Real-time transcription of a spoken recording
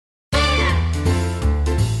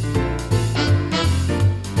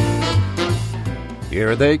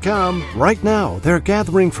Here they come. Right now, they're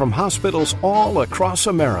gathering from hospitals all across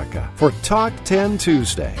America for Talk 10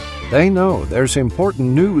 Tuesday. They know there's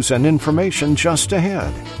important news and information just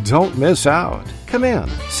ahead. Don't miss out. Come in,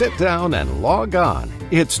 sit down, and log on.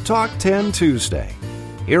 It's Talk 10 Tuesday.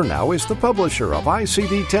 Here now is the publisher of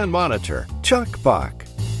ICD-10 Monitor, Chuck Buck.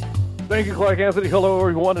 Thank you, Clark Anthony. Hello,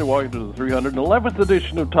 everyone, and welcome to the 311th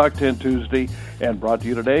edition of Talk 10 Tuesday, and brought to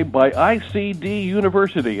you today by ICD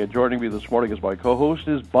University. And joining me this morning as my co-host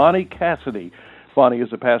is Bonnie Cassidy. Bonnie is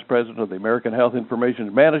the past president of the American Health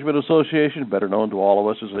Information Management Association, better known to all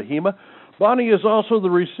of us as AHIMA. Bonnie is also the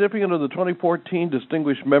recipient of the 2014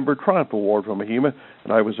 Distinguished Member Triumph Award from AHIMA,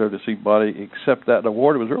 and I was there to see Bonnie accept that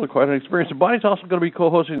award. It was really quite an experience. And Bonnie's also going to be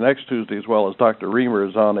co-hosting next Tuesday as well, as Dr. Reamer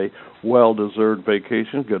is on a well-deserved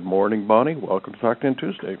vacation. Good morning, Bonnie. Welcome to Talk 10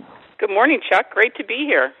 Tuesday. Good morning, Chuck. Great to be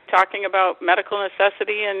here talking about medical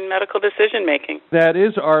necessity and medical decision-making. That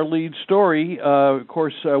is our lead story. Of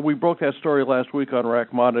course, we broke that story last week on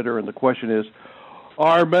RAC Monitor, and the question is,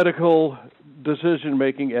 are medical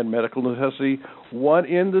decision-making and medical necessity one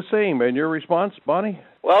in the same? And your response, Bonnie?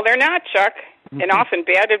 Well, they're not, Chuck. And often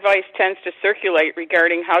bad advice tends to circulate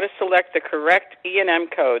regarding how to select the correct E&M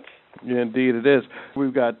codes. Indeed it is.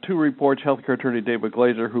 We've got two reports. Healthcare attorney David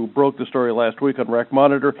Glazer, who broke the story last week on RAC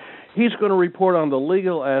Monitor, he's going to report on the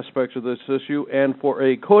legal aspects of this issue, and for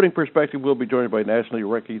a coding perspective, we'll be joined by nationally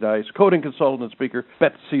recognized coding consultant and speaker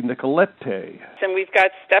Betsy Nicolette. And we've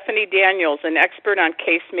got Stephanie Daniels, an expert on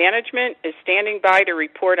case management, is standing by to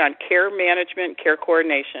report on care management, care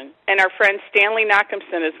coordination. And our friend Stanley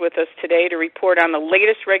Nachemson is with us today to report on the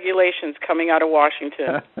latest regulations coming out of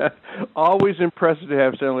Washington. Always impressive to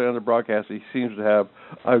have Stanley on the broadcast. He seems to have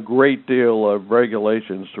a great deal of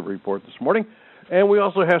regulations to report this morning. And we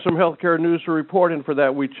also have some healthcare news to report, and for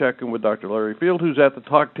that we check in with Dr. Larry Field, who's at the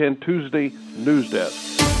Talk 10 Tuesday News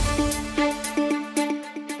Desk.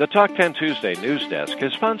 The Talk 10 Tuesday News Desk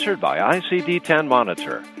is sponsored by ICD-10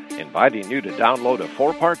 Monitor, inviting you to download a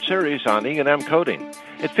 4-part series on E&M coding.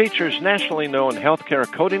 It features nationally known healthcare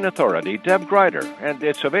coding authority Deb Grider, and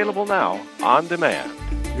it's available now on demand.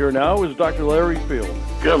 Here now is Dr. Larry Field.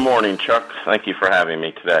 Good morning, Chuck. Thank you for having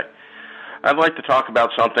me today. I'd like to talk about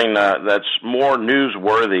something that's more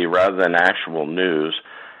newsworthy rather than actual news.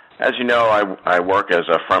 As you know, I work as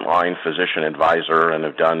a frontline physician advisor and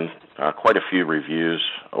have done quite a few reviews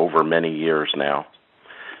over many years now.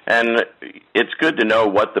 And it's good to know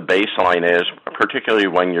what the baseline is, particularly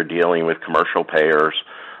when you're dealing with commercial payers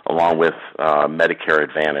along with Medicare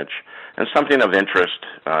Advantage. And something of interest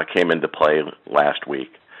came into play last week.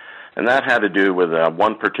 And that had to do with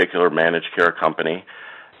one particular managed care company.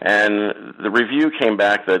 And the review came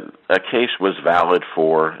back that a case was valid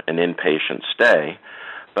for an inpatient stay,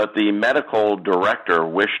 but the medical director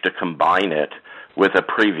wished to combine it with a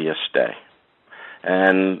previous stay.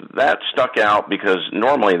 And that stuck out because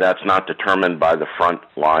normally that's not determined by the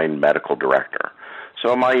frontline medical director.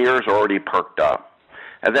 So my ears already perked up.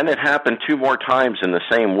 And then it happened 2 more times in the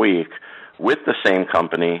same week with the same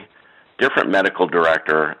company, different medical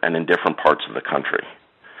director, and in different parts of the country.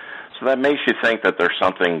 So that makes you think that there's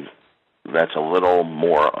something that's a little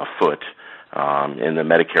more afoot in the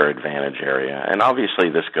Medicare Advantage area. And obviously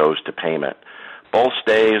this goes to payment. Both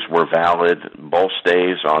stays were valid. Both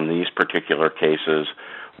stays on these particular cases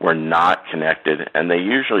were not connected, and they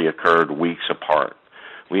usually occurred weeks apart.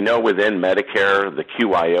 We know within Medicare the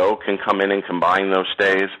QIO can come in and combine those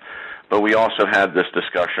stays, but we also had this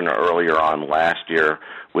discussion earlier on last year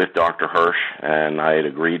with Dr. Hirsch, and I had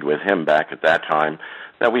agreed with him back at that time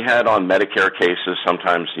that we had on Medicare cases,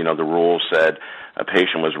 sometimes, the rules said a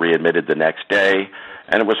patient was readmitted the next day,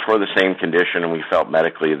 and it was for the same condition, and we felt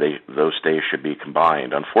medically those stays should be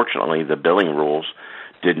combined. Unfortunately, the billing rules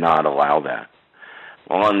did not allow that.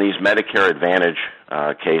 Well, on these Medicare Advantage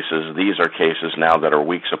cases, these are cases now that are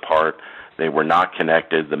weeks apart. They were not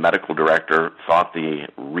connected. The medical director thought the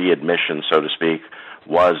readmission, so to speak,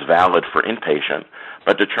 was valid for inpatient,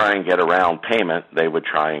 but to try and get around payment, they would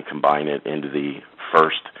try and combine it into the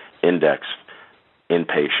first index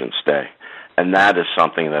inpatient stay. And that is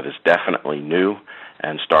something that is definitely new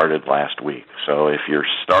and started last week. So if you're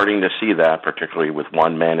starting to see that, particularly with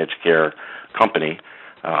one managed care company,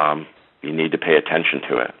 you need to pay attention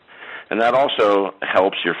to it. And that also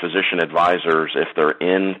helps your physician advisors, if they're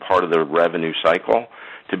in part of the revenue cycle,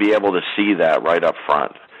 to be able to see that right up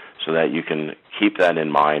front so that you can keep that in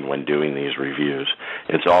mind when doing these reviews.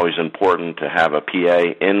 It's always important to have a PA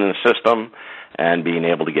in the system and being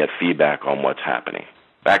able to get feedback on what's happening.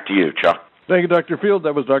 Back to you, Chuck. Thank you, Dr. Field.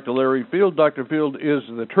 That was Dr. Larry Field. Dr. Field is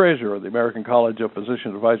the treasurer of the American College of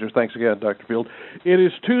Physician Advisors. Thanks again, Dr. Field. It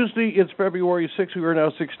is Tuesday. It's February 6th. We are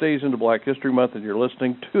now 6 days into Black History Month, and you're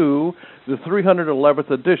listening to the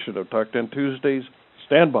 311th edition of Talk 10 Tuesdays.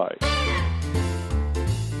 Stand by.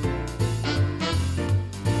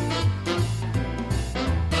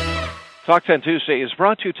 Talk 10 Tuesday is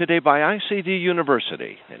brought to you today by ICD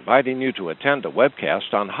University, inviting you to attend a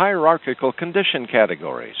webcast on hierarchical condition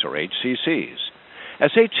categories, or HCCs.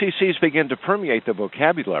 As HCCs begin to permeate the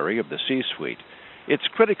vocabulary of the C-suite, it's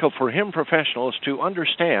critical for HIM professionals to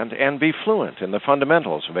understand and be fluent in the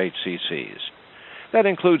fundamentals of HCCs. That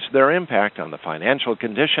includes their impact on the financial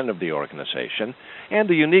condition of the organization and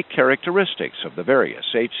the unique characteristics of the various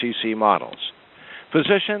HCC models.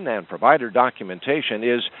 Physician and provider documentation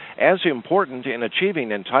is as important in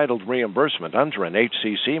achieving entitled reimbursement under an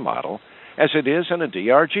HCC model as it is in a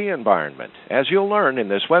DRG environment, as you'll learn in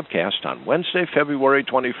this webcast on Wednesday, February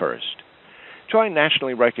 21st. Join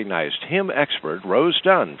nationally recognized HIM expert Rose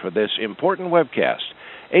Dunn for this important webcast,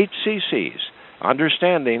 HCCs,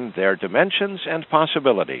 Understanding Their Dimensions and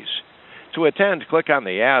Possibilities. To attend, click on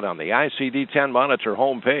the ad on the ICD-10 Monitor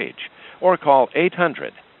homepage or call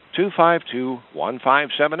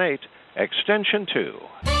 800-252-1578, extension 2.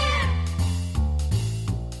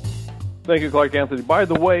 Thank you, Clark Anthony. By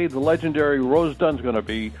the way, the legendary Rose Dunn's going to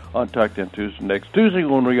be on Talk 10 Tuesday next Tuesday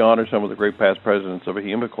when we honor some of the great past presidents of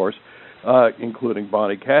HIM, of course, including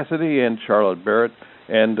Bonnie Cassidy and Charlotte Barrett,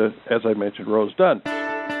 and, as I mentioned, Rose Dunn.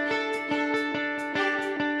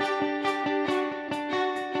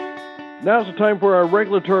 Now's the time for our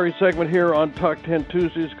regulatory segment here on Talk 10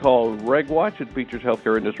 Tuesdays called Reg Watch. It features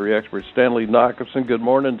healthcare industry expert Stanley Nachimson. Good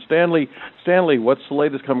morning, Stanley. Stanley, what's the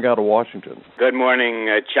latest coming out of Washington? Good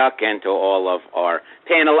morning, Chuck, and to all of our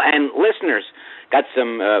panel and listeners. Got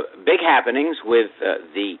some big happenings with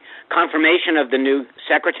the confirmation of the new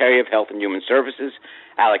Secretary of Health and Human Services,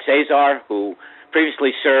 Alex Azar, who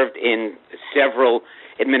previously served in several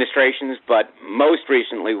administrations, but most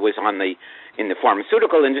recently was in the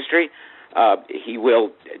pharmaceutical industry. He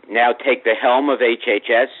will now take the helm of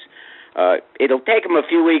HHS. It'll take him a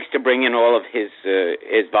few weeks to bring in all of his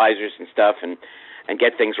advisors and stuff and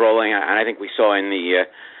get things rolling. And I think we saw in the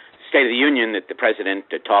State of the Union that the president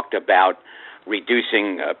talked about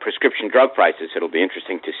reducing prescription drug prices. It'll be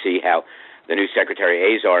interesting to see how the new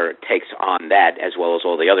Secretary Azar takes on that, as well as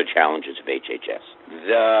all the other challenges of HHS.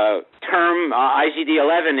 The term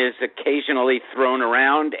ICD-11 is occasionally thrown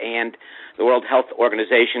around, and the World Health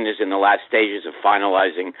Organization is in the last stages of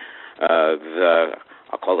finalizing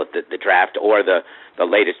I'll call it the draft or the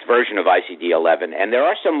latest version of ICD-11. And there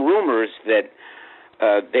are some rumors that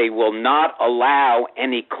they will not allow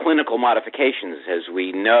any clinical modifications. As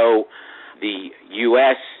we know, the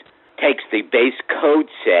U.S. takes the base code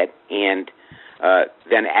set and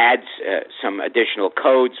then adds some additional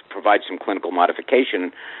codes, provides some clinical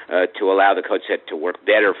modification to allow the code set to work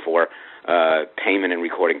better for payment and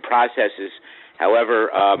recording processes. However,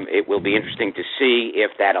 it will be interesting to see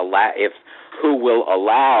if who will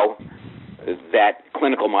allow that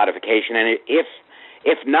clinical modification, and if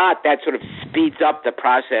not, that sort of speeds up the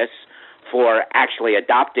process for actually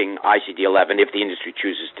adopting ICD-11 if the industry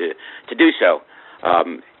chooses to do so.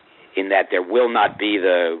 In that there will not be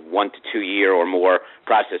the 1 to 2 year or more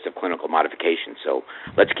process of clinical modification. So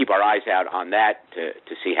let's keep our eyes out on that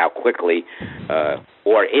to see how quickly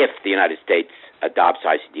or if the United States adopts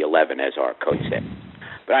ICD-11 as our code set.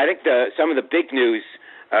 But I think some of the big news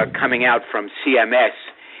coming out from CMS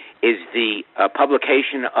is the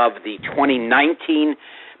publication of the 2019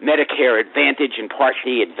 Medicare Advantage and Part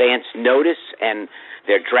D Advance Notice and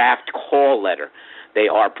their draft call letter. They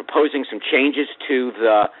are proposing some changes to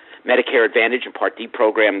the Medicare Advantage and Part D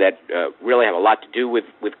program that really have a lot to do with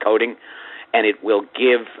coding, and it will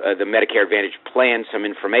give the Medicare Advantage plan some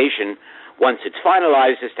information once it's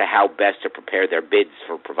finalized as to how best to prepare their bids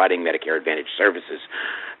for providing Medicare Advantage services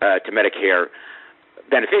to Medicare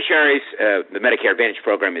beneficiaries. The Medicare Advantage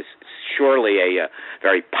program is surely a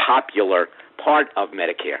very popular part of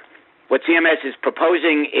Medicare. What CMS is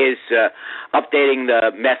proposing is updating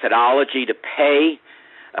the methodology to pay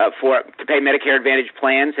Medicare Advantage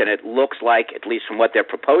plans, and it looks like, at least from what they're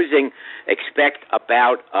proposing, expect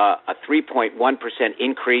about a 3.1%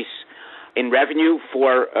 increase in revenue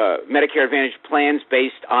for Medicare Advantage plans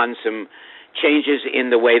based on some changes in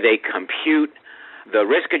the way they compute the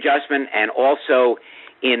risk adjustment and also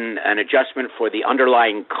in an adjustment for the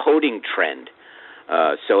underlying coding trend.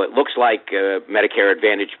 So it looks like Medicare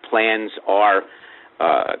Advantage plans are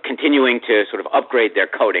continuing to sort of upgrade their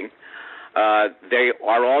coding. They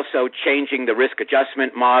are also changing the risk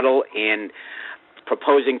adjustment model and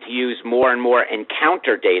proposing to use more and more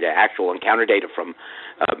encounter data, actual encounter data from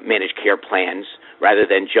managed care plans, rather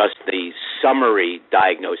than just the summary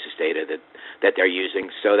diagnosis data that they're using.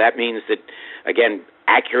 So that means that, again,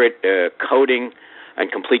 accurate coding and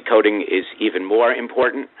complete coding is even more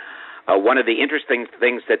important. One of the interesting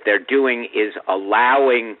things that they're doing is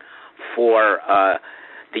allowing for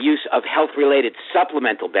the use of health-related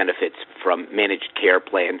supplemental benefits from managed care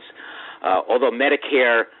plans. Although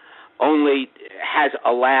Medicare only has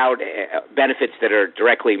allowed benefits that are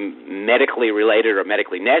directly medically related or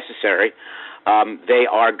medically necessary,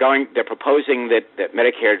 they're proposing that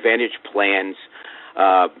Medicare Advantage plans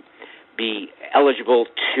be eligible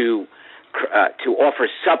to offer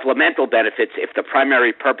supplemental benefits if the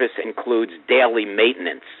primary purpose includes daily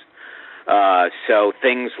maintenance. So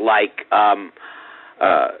things like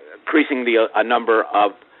increasing a number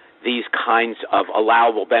of these kinds of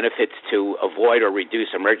allowable benefits to avoid or reduce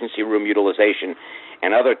emergency room utilization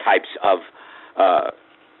and other types of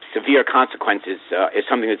severe consequences is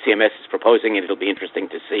something that CMS is proposing, and it'll be interesting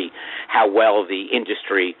to see how well the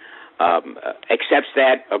industry accepts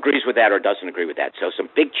that, agrees with that, or doesn't agree with that. So some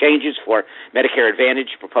big changes for Medicare Advantage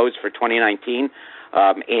proposed for 2019,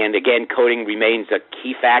 and again, coding remains a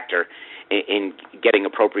key factor in getting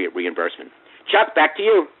appropriate reimbursement. Chuck, back to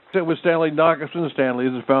you. It was Stanley Nachimson. Stanley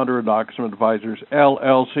is the founder of Nachimson Advisors,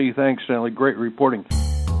 LLC. Thanks, Stanley. Great reporting.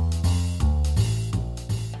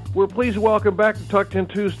 We're pleased to welcome back to Talk 10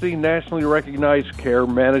 Tuesday nationally recognized care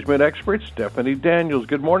management expert, Stephanie Daniels.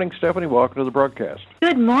 Good morning, Stephanie. Welcome to the broadcast.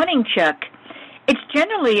 Good morning, Chuck. It's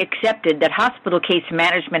generally accepted that hospital case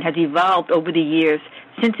management has evolved over the years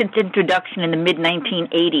since its introduction in the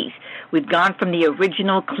mid-1980s. We've gone from the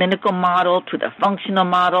original clinical model to the functional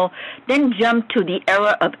model, then jumped to the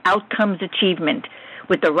era of outcomes achievement.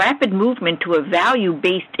 With the rapid movement to a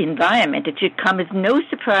value-based environment, it should come as no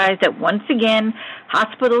surprise that once again,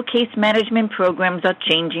 hospital case management programs are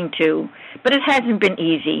changing too. But it hasn't been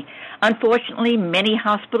easy. Unfortunately, many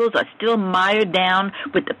hospitals are still mired down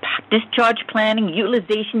with the discharge planning,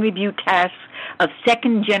 utilization review tasks of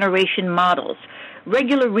second-generation models.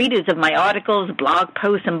 Regular readers of my articles, blog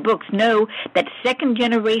posts, and books know that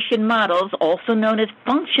second-generation models, also known as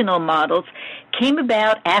functional models, came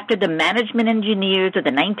about after the management engineers of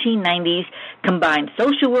the 1990s combined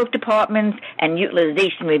social work departments and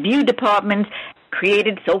utilization review departments,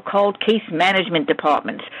 created so-called case management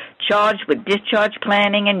departments, charged with discharge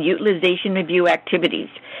planning and utilization review activities.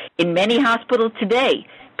 In many hospitals today,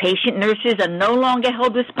 patient nurses are no longer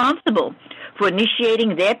held responsible for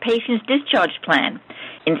initiating their patient's discharge plan.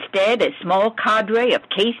 Instead, a small cadre of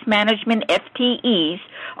case management FTEs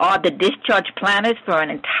are the discharge planners for an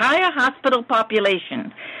entire hospital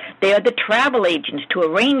population. They are the travel agents to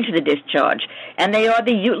arrange the discharge, and they are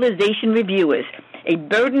the utilization reviewers, a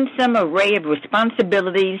burdensome array of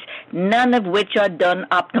responsibilities, none of which are done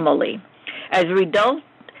optimally. As a result,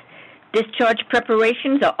 discharge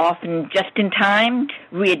preparations are often just in time,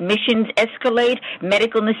 readmissions escalate,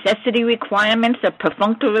 medical necessity requirements are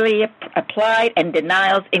perfunctorily applied, and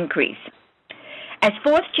denials increase. As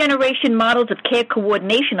fourth-generation models of care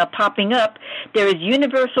coordination are popping up, there is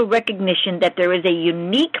universal recognition that there is a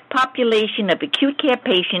unique population of acute care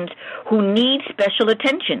patients who need special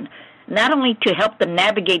attention, not only to help them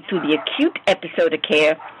navigate through the acute episode of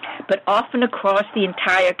care, but often across the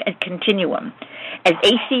entire continuum. As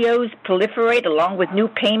ACOs proliferate along with new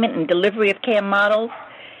payment and delivery of care models,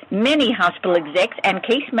 many hospital execs and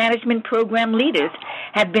case management program leaders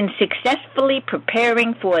have been successfully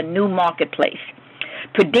preparing for a new marketplace.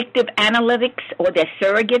 Predictive analytics, or their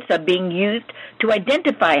surrogates, are being used to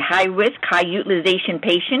identify high-risk, high-utilization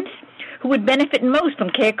patients who would benefit most from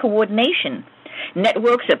care coordination.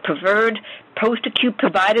 Networks of preferred post-acute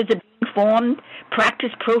providers are being formed,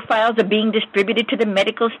 practice profiles are being distributed to the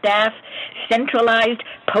medical staff, centralized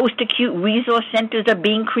post-acute resource centers are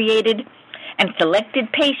being created, and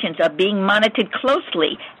selected patients are being monitored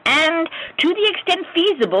closely and, to the extent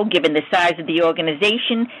feasible, given the size of the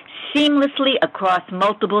organization, seamlessly across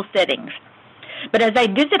multiple settings. But as I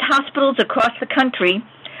visit hospitals across the country,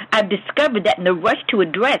 I've discovered that in the rush to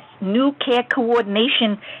address new care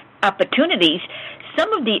coordination opportunities,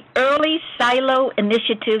 some of the early silo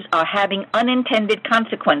initiatives are having unintended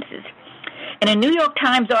consequences. In a New York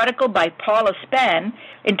Times article by Paula Spann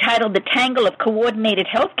entitled The Tangle of Coordinated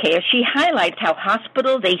Healthcare, she highlights how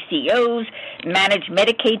hospitals, ACOs, managed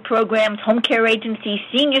Medicaid programs, home care agencies,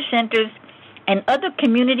 senior centers, and other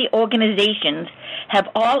community organizations have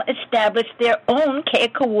all established their own care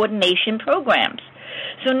coordination programs.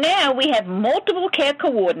 So now we have multiple care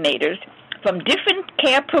coordinators from different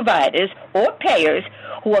care providers or payers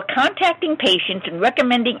who are contacting patients and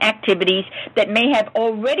recommending activities that may have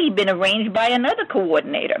already been arranged by another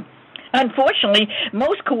coordinator. Unfortunately,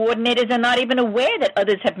 most coordinators are not even aware that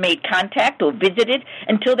others have made contact or visited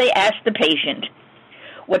until they ask the patient.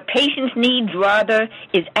 What patients need, rather,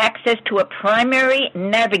 is access to a primary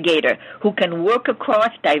navigator who can work across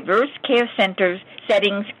diverse care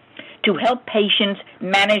settings to help patients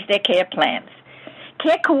manage their care plans.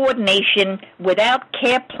 Care coordination without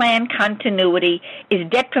care plan continuity is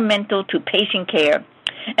detrimental to patient care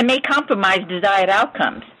and may compromise desired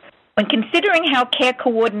outcomes. When considering how care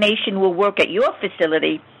coordination will work at your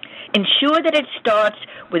facility, ensure that it starts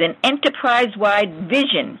with an enterprise-wide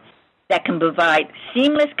vision that can provide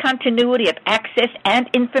seamless continuity of access and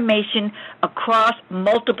information across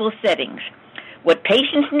multiple settings. What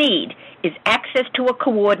patients need is access to a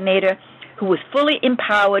coordinator who is fully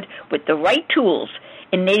empowered with the right tools,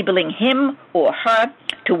 enabling him or her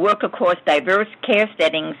to work across diverse care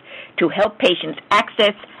settings to help patients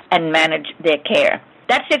access and manage their care.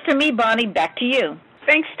 That's it for me, Bonnie. Back to you.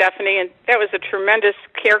 Thanks, Stephanie. And that was a tremendous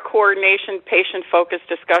care coordination, patient-focused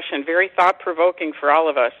discussion, very thought-provoking for all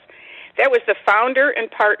of us. That was the founder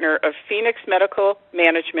and partner of Phoenix Medical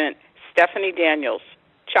Management, Stephanie Daniels.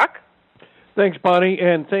 Chuck? Thanks, Bonnie,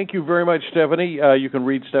 and thank you very much, Stephanie. You can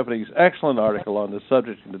read Stephanie's excellent article on this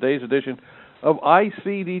subject in today's edition of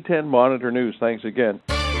ICD-10 Monitor News. Thanks again.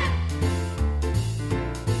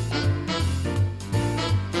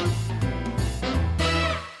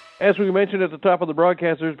 As we mentioned at the top of the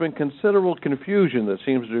broadcast, there's been considerable confusion that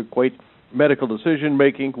seems to equate medical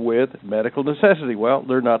decision-making with medical necessity. Well,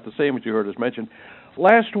 they're not the same, as you heard us mention.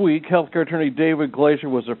 Last week, healthcare attorney David Glaser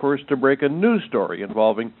was the first to break a news story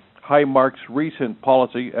involving Highmark's recent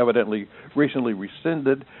policy, evidently recently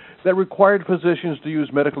rescinded, that required physicians to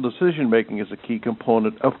use medical decision-making as a key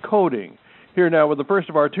component of coding. Here now with the first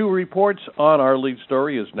of our two reports on our lead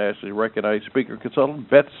story is nationally recognized speaker consultant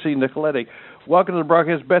Betsy Nicoletti. Welcome to the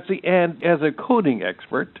broadcast, Betsy, and as a coding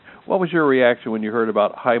expert, what was your reaction when you heard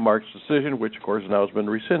about Highmark's decision, which, of course, now has been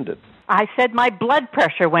rescinded? I said my blood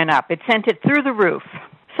pressure went up. It sent it through the roof.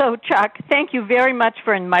 So, Chuck, thank you very much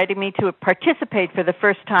for inviting me to participate for the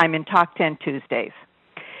first time in Talk 10 Tuesdays.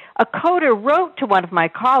 A coder wrote to one of my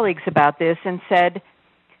colleagues about this and said,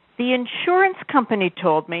 the insurance company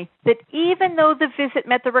told me that even though the visit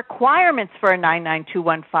met the requirements for a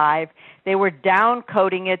 99215, they were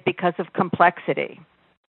down-coding it because of complexity.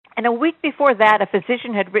 And a week before that, a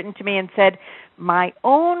physician had written to me and said, my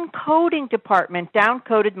own coding department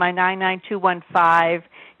down-coded my 99215,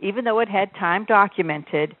 even though it had time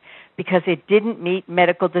documented, because it didn't meet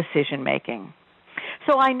medical decision-making.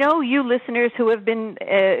 So I know you listeners who have been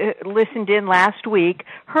listened in last week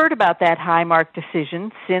heard about that Highmark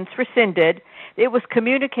decision since rescinded. It was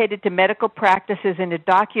communicated to medical practices in a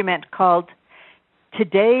document called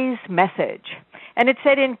Today's Message. And it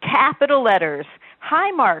said in capital letters,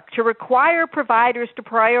 Highmark to require providers to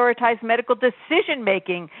prioritize medical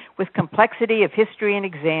decision-making with complexity of history and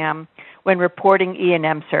exam when reporting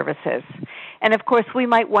E&M services. And, of course, we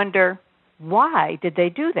might wonder, why did they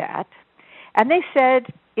do that? And they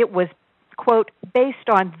said it was, quote, based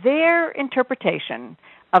on their interpretation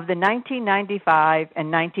of the 1995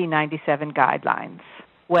 and 1997 guidelines.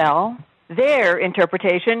 Well, their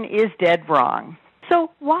interpretation is dead wrong.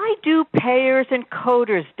 So why do payers and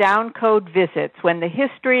coders downcode visits when the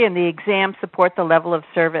history and the exam support the level of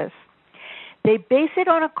service? They base it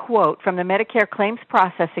on a quote from the Medicare Claims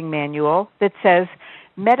Processing Manual that says,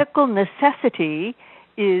 medical necessity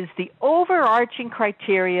is the overarching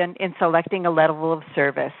criterion in selecting a level of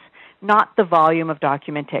service, not the volume of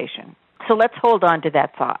documentation. So let's hold on to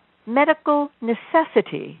that thought. Medical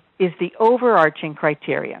necessity is the overarching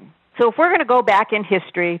criterion. So if we're going to go back in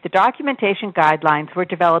history, the documentation guidelines were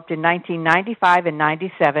developed in 1995 and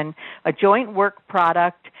 97, a joint work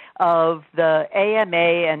product of the AMA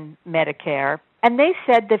and Medicare, and they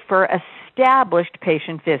said that for established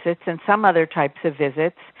patient visits and some other types of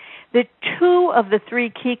visits, the two of the three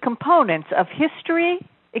key components of history,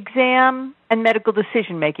 exam, and medical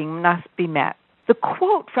decision-making must be met. The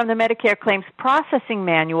quote from the Medicare Claims Processing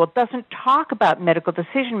Manual doesn't talk about medical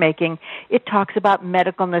decision-making, it talks about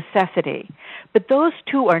medical necessity. But those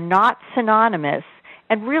two are not synonymous,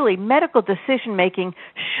 and really medical decision-making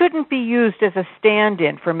shouldn't be used as a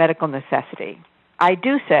stand-in for medical necessity. I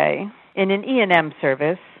do say, in an E&M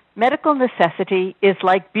service, medical necessity is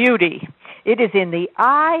like beauty. It is in the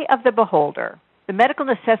eye of the beholder. The medical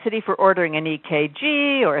necessity for ordering an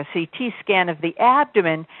EKG or a CT scan of the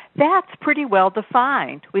abdomen, that's pretty well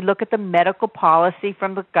defined. We look at the medical policy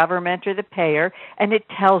from the government or the payer, and it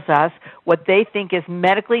tells us what they think is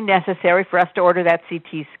medically necessary for us to order that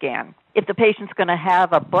CT scan. If the patient's going to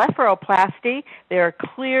have a blepharoplasty, there are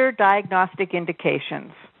clear diagnostic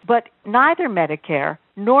indications. But neither Medicare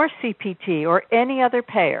nor CPT or any other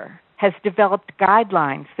payer has developed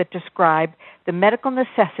guidelines that describe the medical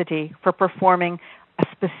necessity for performing a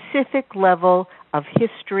specific level of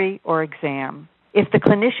history or exam. If the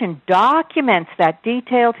clinician documents that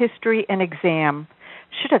detailed history and exam,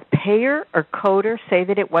 should a payer or coder say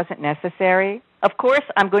that it wasn't necessary? Of course,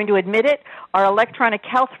 I'm going to admit it, our electronic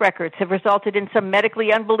health records have resulted in some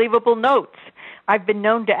medically unbelievable notes. I've been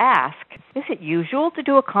known to ask, is it usual to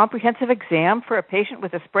do a comprehensive exam for a patient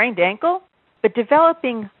with a sprained ankle? But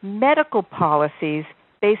developing medical policies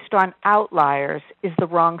based on outliers is the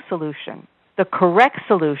wrong solution. The correct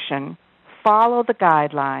solution, follow the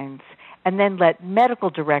guidelines, and then let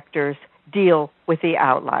medical directors deal with the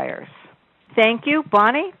outliers. Thank you.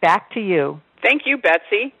 Bonnie, back to you. Thank you,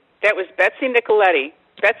 Betsy. That was Betsy Nicoletti.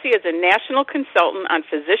 Betsy is a national consultant on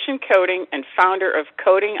physician coding and founder of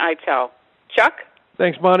Coding ITEL. Chuck?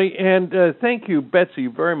 Thanks, Bonnie, and thank you, Betsy,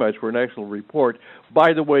 very much for an excellent report.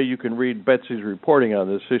 By the way, you can read Betsy's reporting on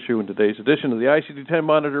this issue in today's edition of the ICD-10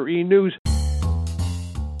 Monitor e-News.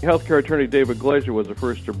 Healthcare attorney David Glazer was the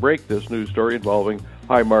first to break this news story involving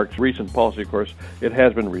Highmark's recent policy. Of course, it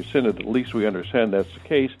has been rescinded. At least we understand that's the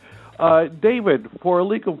case. David, for a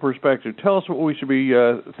legal perspective, tell us what we should be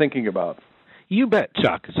thinking about. You bet,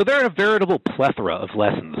 Chuck. So there are a veritable plethora of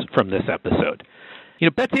lessons from this episode.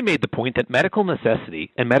 Betsy made the point that medical necessity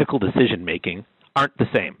and medical decision-making aren't the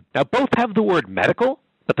same. Now, both have the word medical,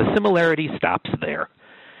 but the similarity stops there.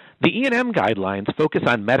 The E&M guidelines focus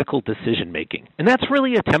on medical decision-making, and that's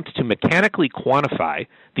really an attempt to mechanically quantify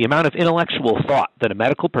the amount of intellectual thought that a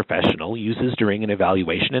medical professional uses during an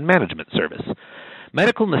evaluation and management service.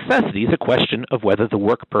 Medical necessity is a question of whether the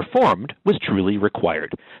work performed was truly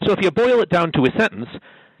required. So if you boil it down to a sentence,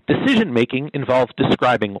 decision-making involves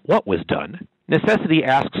describing what was done. Necessity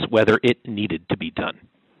asks whether it needed to be done.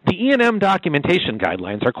 The E&M documentation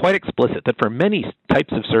guidelines are quite explicit that for many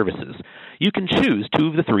types of services, you can choose two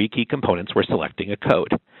of the three key components when selecting a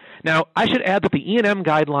code. Now, I should add that the E&M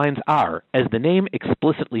guidelines are, as the name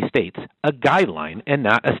explicitly states, a guideline and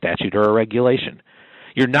not a statute or a regulation.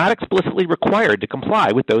 You're not explicitly required to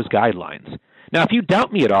comply with those guidelines. Now, if you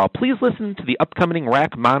doubt me at all, please listen to the upcoming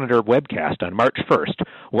RAC Monitor webcast on March 1st,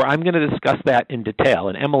 where I'm going to discuss that in detail,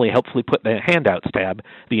 and Emily hopefully put in the handouts tab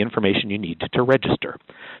the information you need to register.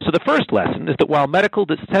 So the first lesson is that while medical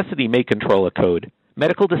necessity may control a code,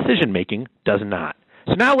 medical decision-making does not.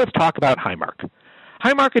 So now let's talk about Highmark.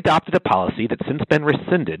 Highmark adopted a policy that's since been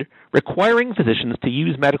rescinded, requiring physicians to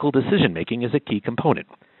use medical decision-making as a key component.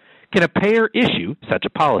 Can a payer issue such a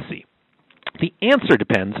policy? The answer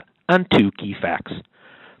depends on two key facts.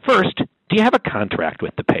 First, do you have a contract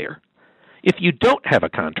with the payer? If you don't have a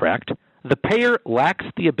contract, the payer lacks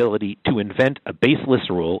the ability to invent a baseless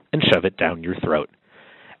rule and shove it down your throat.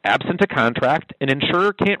 Absent a contract, an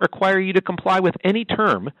insurer can't require you to comply with any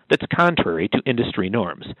term that's contrary to industry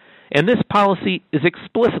norms. And this policy is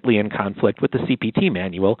explicitly in conflict with the CPT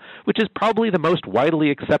manual, which is probably the most widely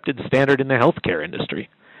accepted standard in the healthcare industry.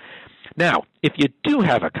 Now, if you do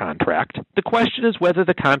have a contract, the question is whether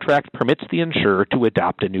the contract permits the insurer to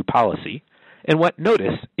adopt a new policy and what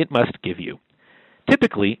notice it must give you.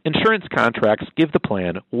 Typically, insurance contracts give the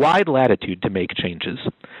plan wide latitude to make changes,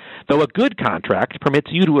 though a good contract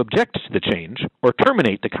permits you to object to the change or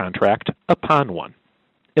terminate the contract upon one.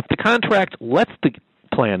 If the contract lets the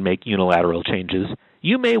plan make unilateral changes,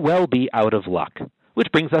 you may well be out of luck,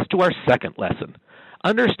 which brings us to our second lesson.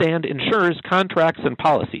 Understand insurers' contracts and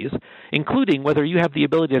policies, including whether you have the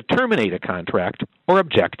ability to terminate a contract or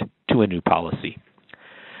object to a new policy.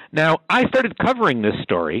 Now, I started covering this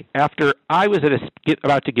story after I was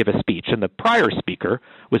about to give a speech, and the prior speaker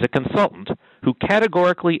was a consultant who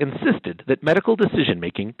categorically insisted that medical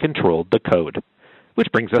decision-making controlled the code.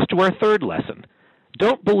 Which brings us to our third lesson.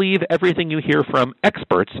 Don't believe everything you hear from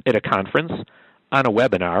experts at a conference, on a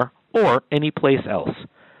webinar, or any place else.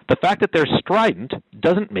 The fact that they're strident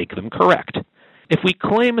doesn't make them correct. If we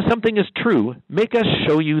claim something is true, make us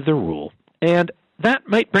show you the rule. And that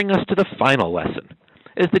might bring us to the final lesson.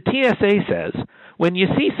 As the TSA says, when you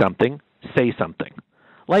see something, say something.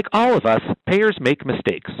 Like all of us, payers make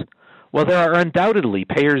mistakes. While there are undoubtedly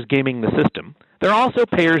payers gaming the system, there are also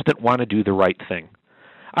payers that want to do the right thing.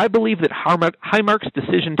 I believe that Highmark's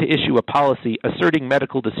decision to issue a policy asserting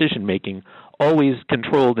medical decision-making always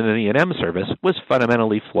controlled in an E&M service was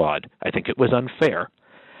fundamentally flawed. I think it was unfair.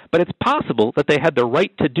 But it's possible that they had the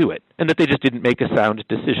right to do it and that they just didn't make a sound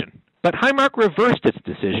decision. But Highmark reversed its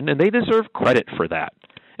decision, and they deserve credit for that.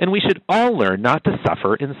 And we should all learn not to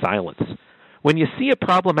suffer in silence. When you see a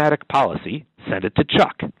problematic policy, send it to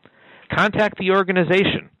Chuck. Contact the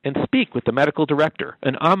organization and speak with the medical director,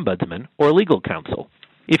 an ombudsman, or legal counsel.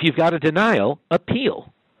 If you've got a denial,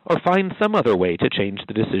 appeal, or find some other way to change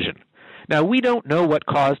the decision. Now, we don't know what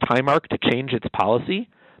caused Highmark to change its policy,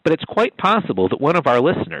 but it's quite possible that one of our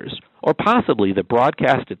listeners, or possibly the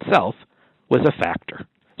broadcast itself, was a factor.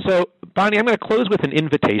 So, Bonnie, I'm going to close with an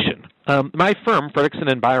invitation. My firm,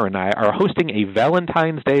 Fredrickson & Byron, and I are hosting a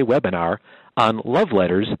Valentine's Day webinar on love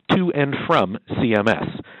letters to and from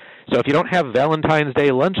CMS. So if you don't have Valentine's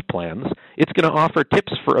Day lunch plans, it's going to offer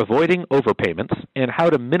tips for avoiding overpayments and how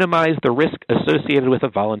to minimize the risk associated with a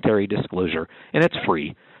voluntary disclosure. And it's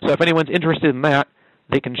free. So if anyone's interested in that,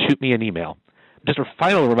 they can shoot me an email. Just a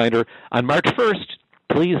final reminder, on March 1st,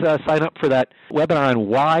 please sign up for that webinar on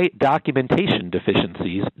why documentation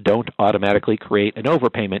deficiencies don't automatically create an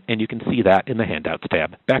overpayment, and you can see that in the Handouts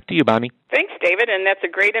tab. Back to you, Bonnie. Thanks, David, and that's a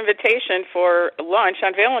great invitation for lunch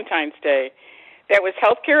on Valentine's Day. That was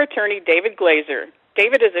healthcare attorney David Glazer.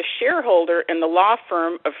 David is a shareholder in the law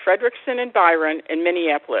firm of Fredrickson & Byron in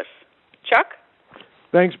Minneapolis. Chuck?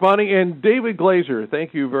 Thanks, Bonnie. And David Glazer,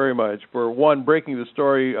 thank you very much for, one, breaking the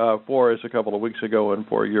story for us a couple of weeks ago and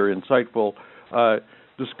for your insightful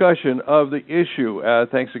discussion of the issue.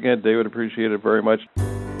 Thanks again, David. Appreciate it very much.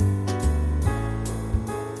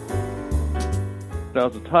 Now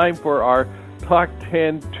it's time for our Talk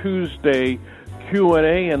 10 Tuesday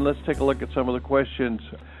Q&A, and let's take a look at some of the questions.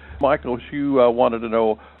 Michael, you wanted to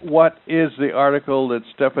know, what is the article that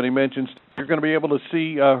Stephanie mentions? You're going to be able to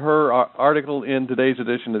see her article in today's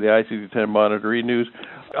edition of the ICD-10 Monitor E-News.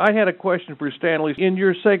 I had a question for Stanley. In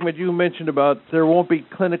your segment, you mentioned about there won't be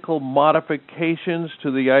clinical modifications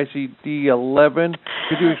to the ICD-11.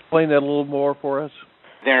 Could you explain that a little more for us?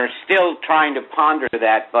 They're still trying to ponder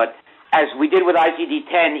that, but as we did with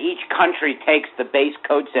ICD-10, each country takes the base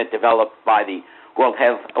code set developed by the World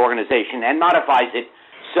Health Organization and modifies it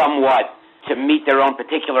somewhat to meet their own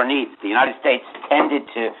particular needs. The United States tended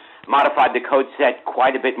to modify the code set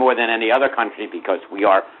quite a bit more than any other country because we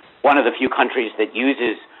are one of the few countries that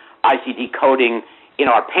uses ICD coding in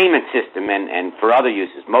our payment system and for other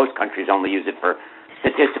uses. Most countries only use it for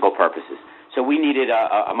statistical purposes. So we needed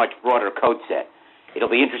a much broader code set.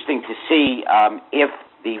 It'll be interesting to see if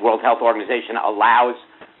the World Health Organization allows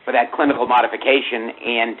for that clinical modification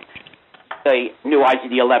and the new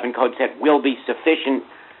ICD-11 code set will be sufficiently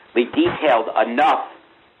detailed enough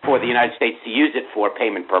for the United States to use it for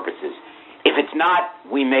payment purposes. If it's not,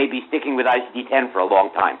 we may be sticking with ICD-10 for a long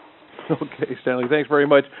time. Okay, Stanley, thanks very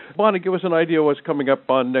much. Bonnie, give us an idea of what's coming up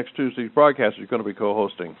on next Tuesday's broadcast you're going to be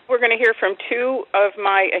co-hosting. We're going to hear from two of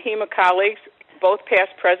my AHIMA colleagues, both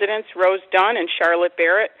past presidents, Rose Dunn and Charlotte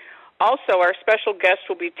Barrett. Also, our special guest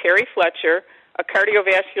will be Terry Fletcher, a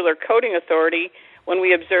cardiovascular coding authority, when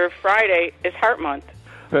we observe Friday is Heart Month.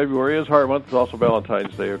 February is Heart Month. It's also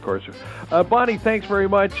Valentine's Day, of course. Bonnie, thanks very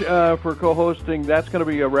much for co-hosting. That's going to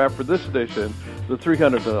be a wrap for this edition, the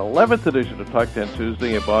 311th edition of Talk 10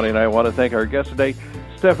 Tuesday. And Bonnie and I want to thank our guest today,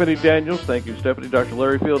 Stephanie Daniels. Thank you, Stephanie. Dr.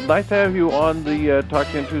 Larry Field, nice to have you on the Talk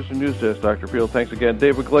 10 Tuesday News Desk, Dr. Field. Thanks again.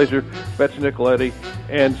 David Glazer, Betsy Nicoletti,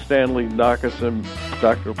 and Stanley Nachemson.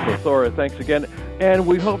 Dr. Plethora, thanks again. And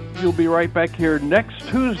we hope you'll be right back here next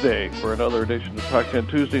Tuesday for another edition of Talk 10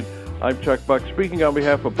 Tuesday. I'm Chuck Buck, speaking on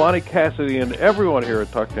behalf of Bonnie Cassidy and everyone here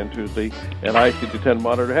at Talk 10 Tuesday and ICD-10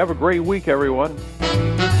 Monitor. Have a great week, everyone.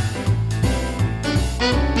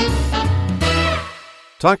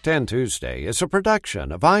 Talk 10 Tuesday is a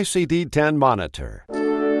production of ICD-10 Monitor.